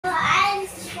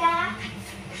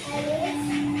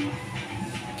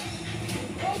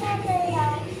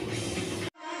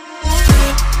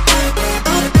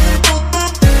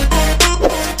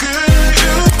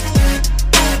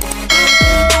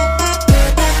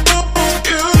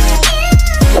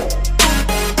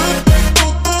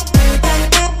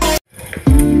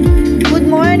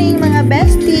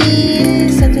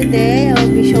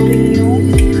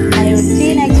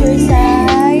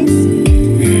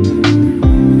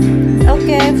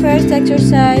first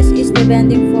exercise is the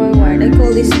bending forward. I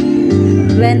call this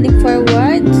bending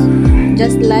forward,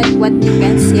 just like what you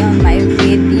can see on my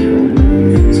video.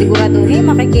 Siguraduhin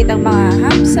makikita ang mga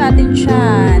humps sa atin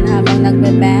tiyan habang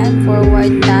nagbe-bend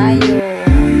forward tayo.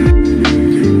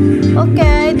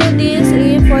 Okay, do this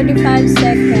in 45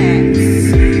 seconds.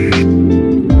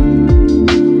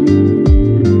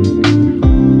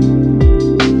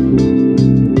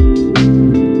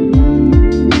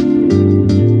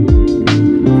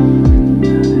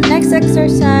 Next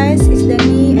exercise is the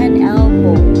knee and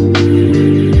elbow.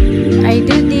 I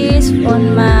do this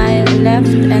on my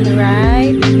left and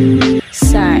right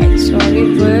side. So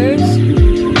reverse.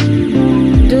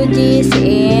 Do this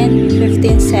in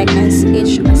 15 seconds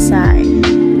each side.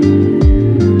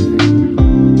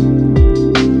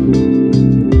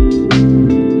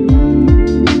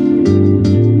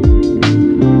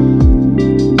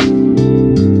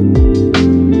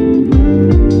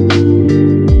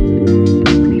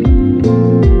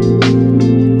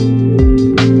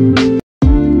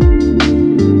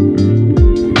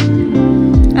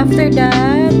 After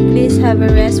that, please have a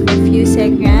rest for a few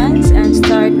seconds and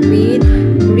start with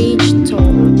reach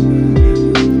toe.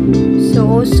 So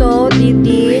also did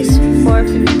this for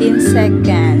 15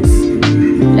 seconds.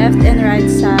 Left and right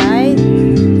side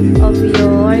of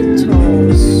your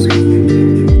toes.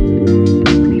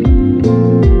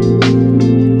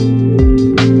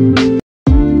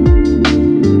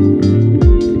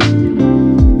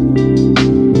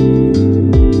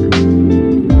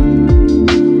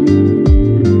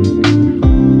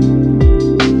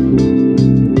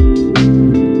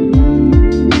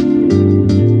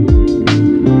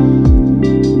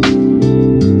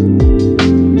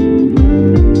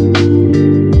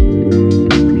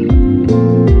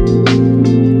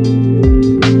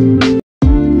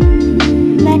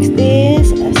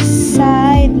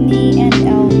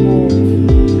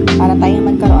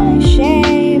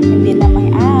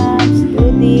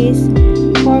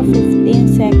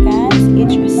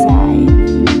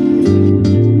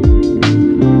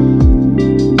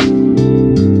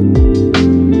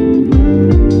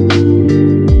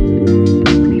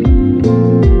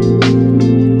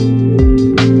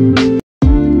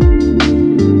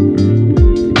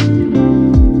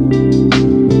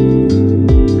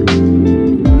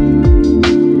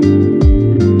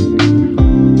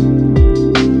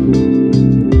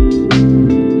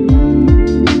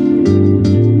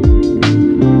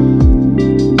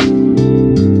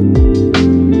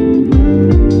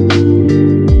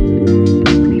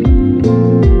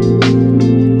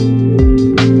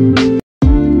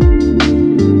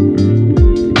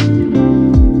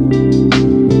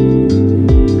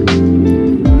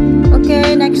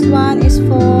 Next one is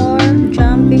for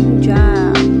jumping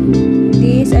jack.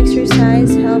 This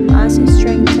exercise helps us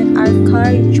strengthen our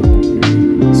cardio.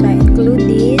 So I include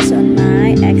this on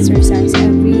my exercise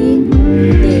every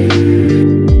day.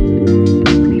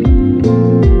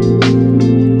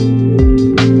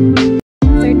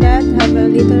 After that, have a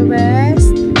little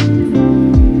rest.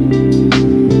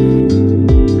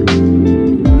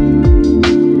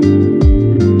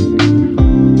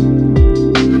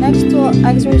 Next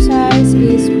exercise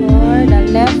is for the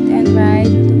left and right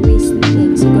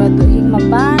twisting. Siguraduhin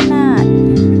mabanat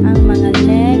ang mga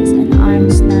legs and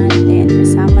arms natin.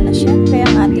 Kasama na syempre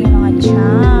ang ating mga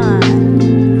tiyan.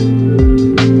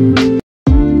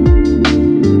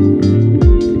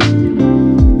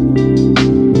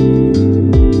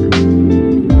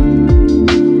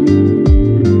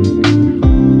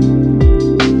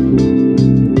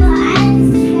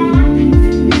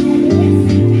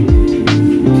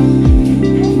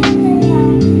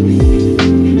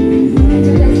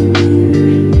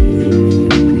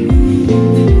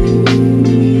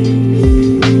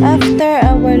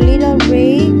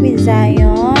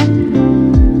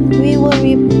 We will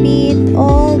repeat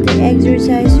all the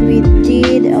exercise we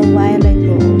did a while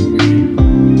ago.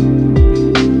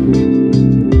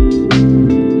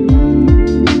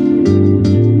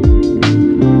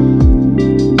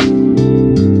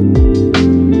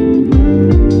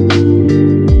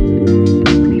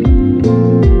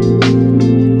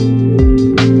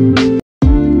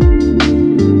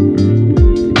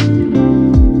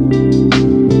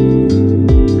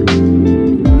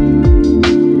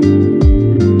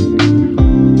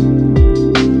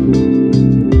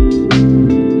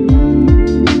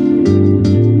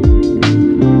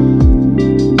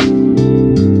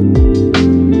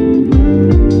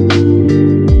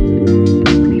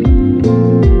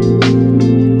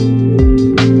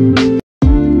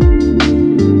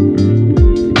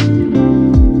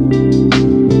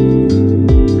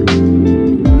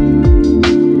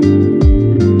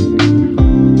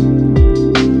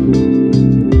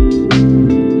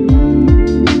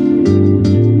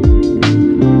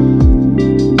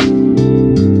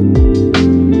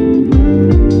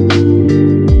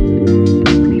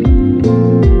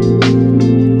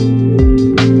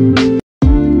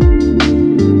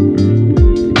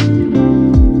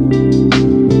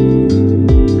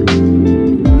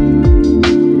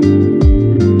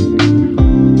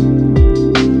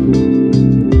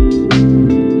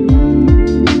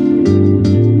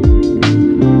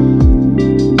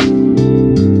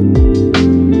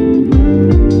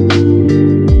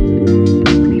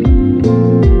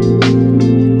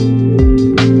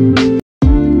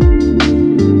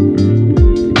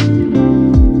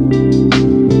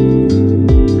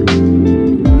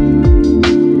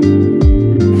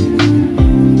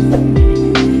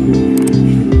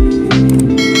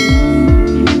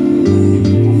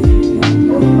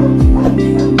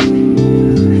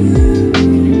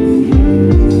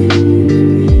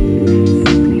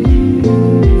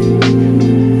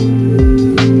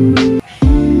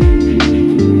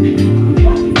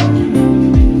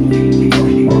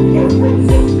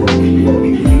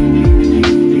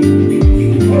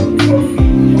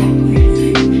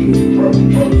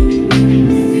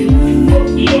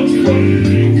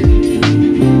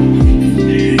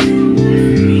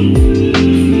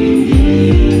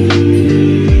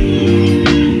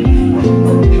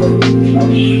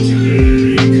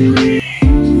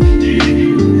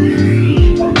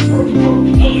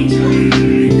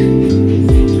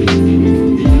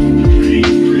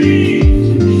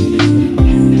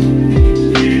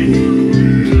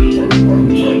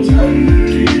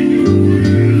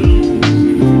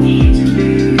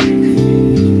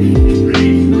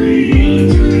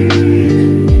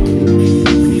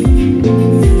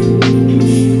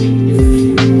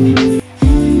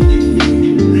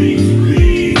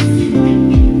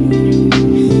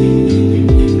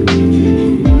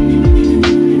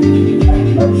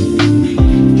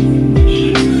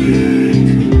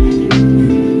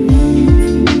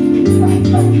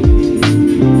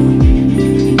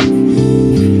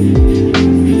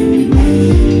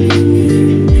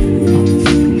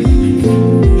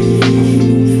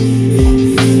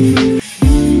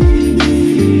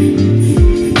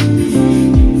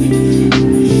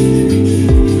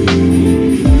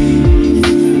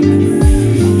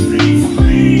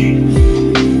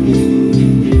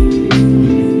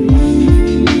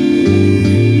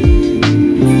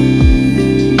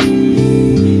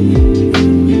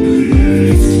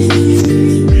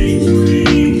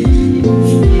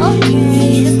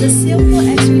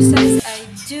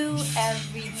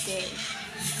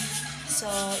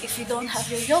 if you don't have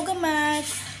your yoga mat,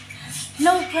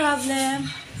 no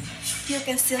problem. You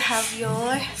can still have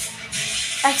your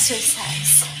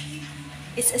exercise.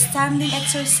 It's a standing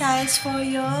exercise for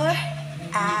your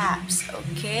abs,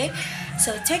 okay?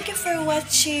 So thank you for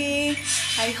watching.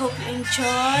 I hope you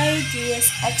enjoy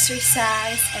this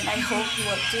exercise and I hope you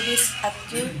will do this at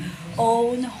your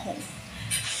own home.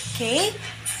 Okay?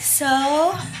 So,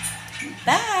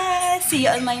 bye! See you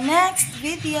on my next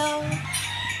video.